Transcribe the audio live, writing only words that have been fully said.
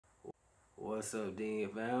What's up, Dean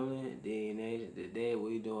family, Dean Nation? Today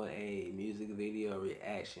we doing a music video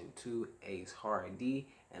reaction to Ace Hardy,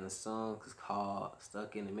 and the song is called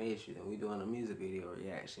Stuck in the Matrix, and we doing a music video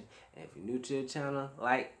reaction. And if you're new to the channel,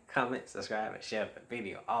 like, comment, subscribe, and share the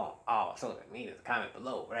video on all social media. Comment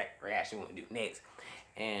below what reaction you want to do next.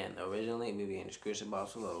 And the original link will be in the description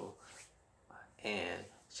box below. And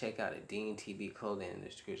check out the Dean TV clothing in the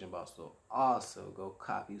description box below. Also, go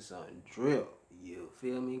copy some drip. You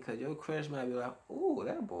feel me? Because your crush might be like, ooh,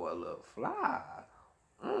 that boy look fly.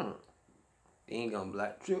 They ain't gonna be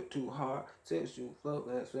like, trip too hard, sex you, float,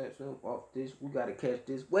 let's off this. We gotta catch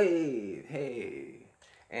this wave. Hey.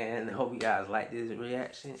 And I hope you guys like this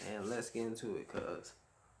reaction. And let's get into it, because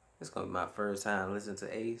it's gonna be my first time listening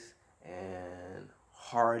to Ace and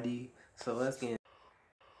Hardy. So let's get into it.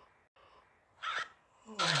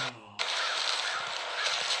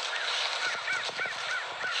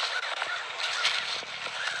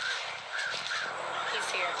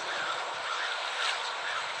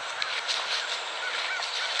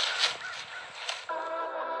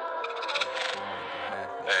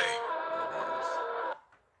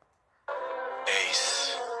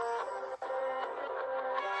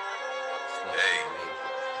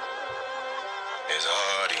 It's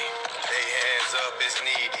Hardy. They hands up is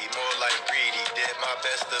needy, more like greedy. Did my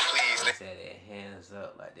best to please. They said their hands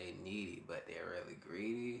up like they needy, but they're really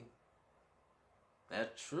greedy.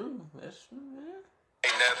 That's true. That's true, man.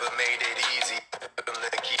 They never made it easy. Them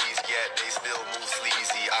the keys, yet they still move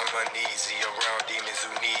sleazy. I'm uneasy around demons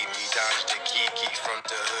who need me. Dodge the kiki from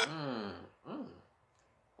the hood.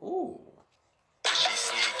 Ooh. She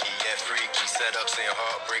sneaky, yet freaky. Setups and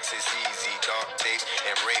heartbreaks is easy. Dark tapes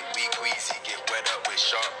and rape, we queasy. Get wet up with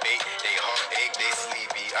sharp bait. They heartache, they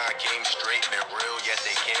sleepy. I came straight, been real, yet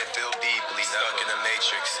they can't feel deeply. Stuck in the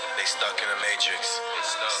matrix. They stuck in the matrix.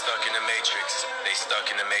 Stuck in the matrix. They stuck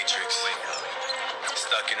in the matrix.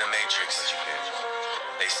 Stuck in the matrix.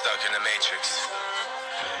 They stuck in the matrix.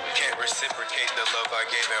 Can't reciprocate the love I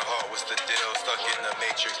gave, and heart was the deal. Stuck in the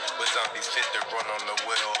matrix with zombies fit to run on the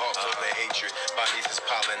wheel. Heart full of hatred, bodies is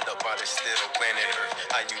piling up by the still. Planet Earth,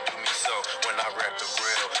 how you do me so when I rap the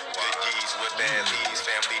real. Good deeds with bad leads,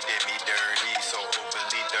 family did me dirty, so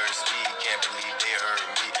overly thirsty. Can't believe they hurt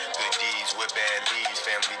me. Good deeds with bad leads,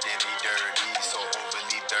 family did me dirty, so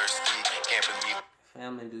overly thirsty. Can't believe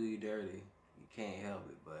family do you dirty. You can't help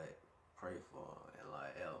it but pray for them and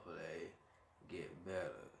like help they get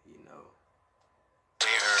better.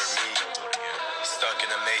 They heard me. Stuck in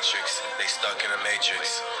the matrix. They stuck in the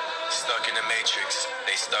matrix. Stuck in the matrix.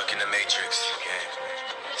 They stuck in the matrix.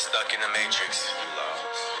 Stuck in the matrix.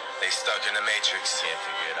 They stuck in the matrix. Can't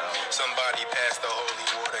figure it out. Somebody passed the holy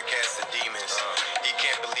water, cast the demons. He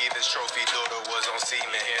can't believe his trophy daughter was on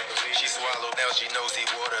semen. She swallowed, now she nosy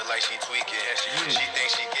water like she tweaking. She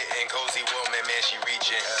thinks she getting cozy woman, man, she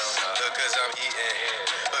reaching. Because I'm eating,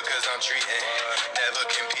 because I'm treating, never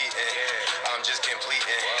competing. I'm just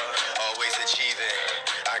completing, always achieving.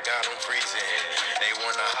 I got them freezing. They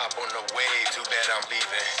wanna hop on the wave, too bad I'm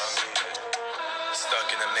leaving.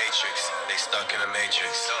 Stuck in the matrix, they stuck in the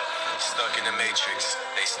matrix. Stuck in the matrix,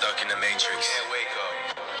 they stuck in the matrix. Can't wake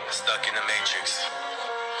up. Stuck in the matrix,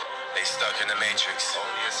 they stuck in the matrix.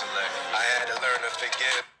 Only a select. I had to learn to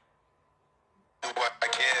forgive. What do I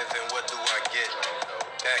give and what do I get?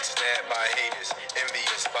 Backstabbed by haters,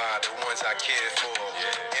 envious by the ones I cared for.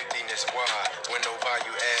 Emptiness why? When no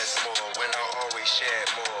value adds more. When I always shared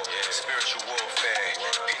more. Spiritual warfare,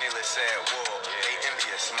 penniless at war. They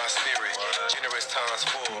envious, my spirit. Generous times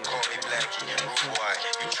full. Call me Blackie, rude boy.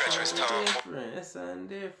 You treacherous time. It's something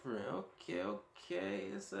different.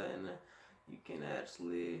 Okay. It's something you can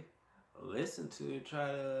actually listen to.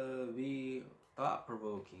 Try to be thought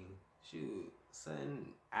provoking. Shoot,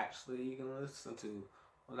 something actually you can listen to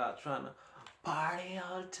without trying to party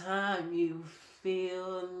all the time. You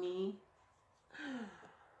feel me?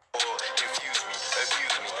 Confuse me,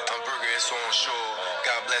 abuse me. I'm rigorous on shore.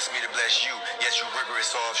 God bless me to bless you, yet you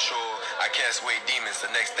rigorous offshore. I cast away demons,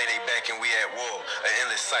 the next day they back and we at war. An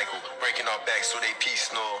endless cycle, breaking our backs so they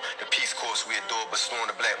peace snore. The peace course we adore, but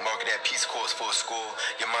snoring the black market at peace course for a score.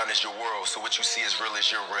 Your mind is your world, so what you see as real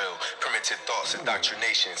is your real. Primitive thoughts,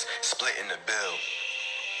 indoctrinations, splitting the bill.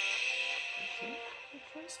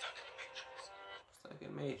 Stuck in the matrix. Stuck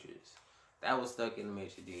in the matrix. That was Stuck in the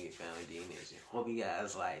Matrix, Dean family, Dean Nation. Hope you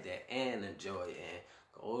guys like that and enjoy it. And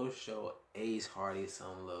go show Ace Hardy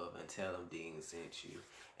some love and tell him Dean sent you.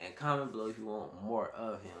 And comment below if you want more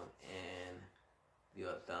of him. And give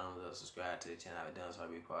a thumbs up, subscribe to the channel. I've done so I'll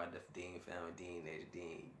be part of the Dean family, Dean Nation,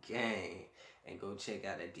 Dean gang. And go check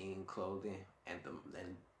out the Dean clothing and the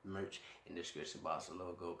merch in the description box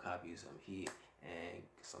below. Go copy some heat and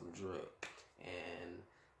some drip. And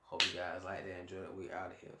hope you guys like that. Enjoy it. We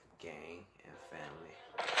out of here, gang and family.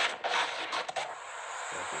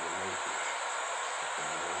 Stuck in the Matrix. Stuck in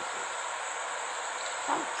the Matrix.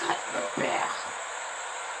 I'm cutting the bear.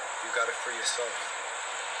 You gotta free yourself.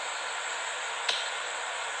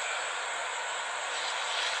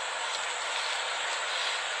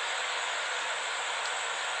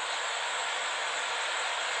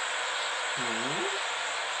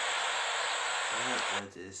 What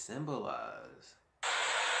does it symbolize?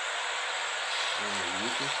 You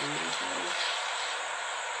can free yourself?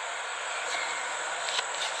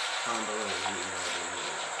 Condoleezza, you know what they mean.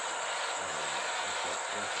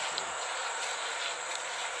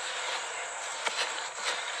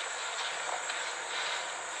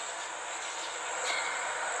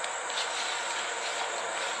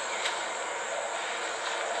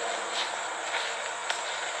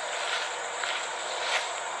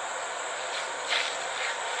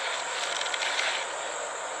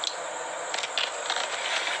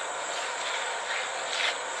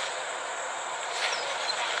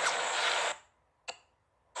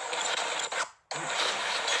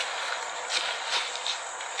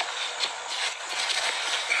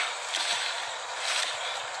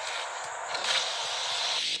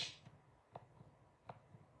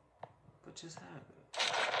 What just happened?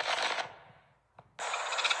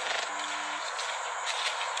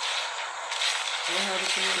 What happened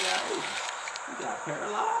to the guy? You got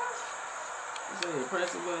paralyzed? You say you press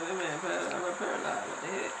the button, that man paralyzed. What the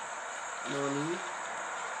heck? You know what I mean?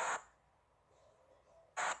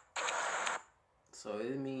 So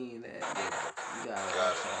it means that you gotta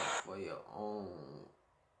watch out for your own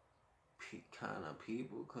kind of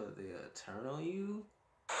people because they'll turn on you.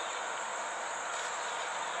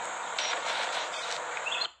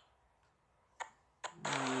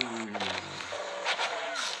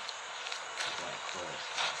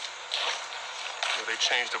 Well, they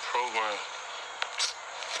changed the program.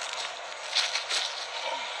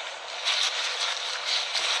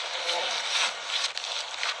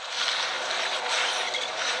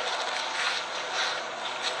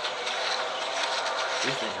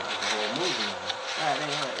 This thing like a whole movie now. God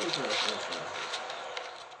dang, how interesting.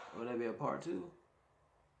 Will that be a part 2?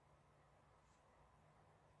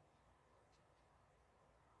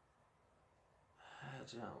 That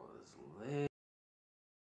John was lit.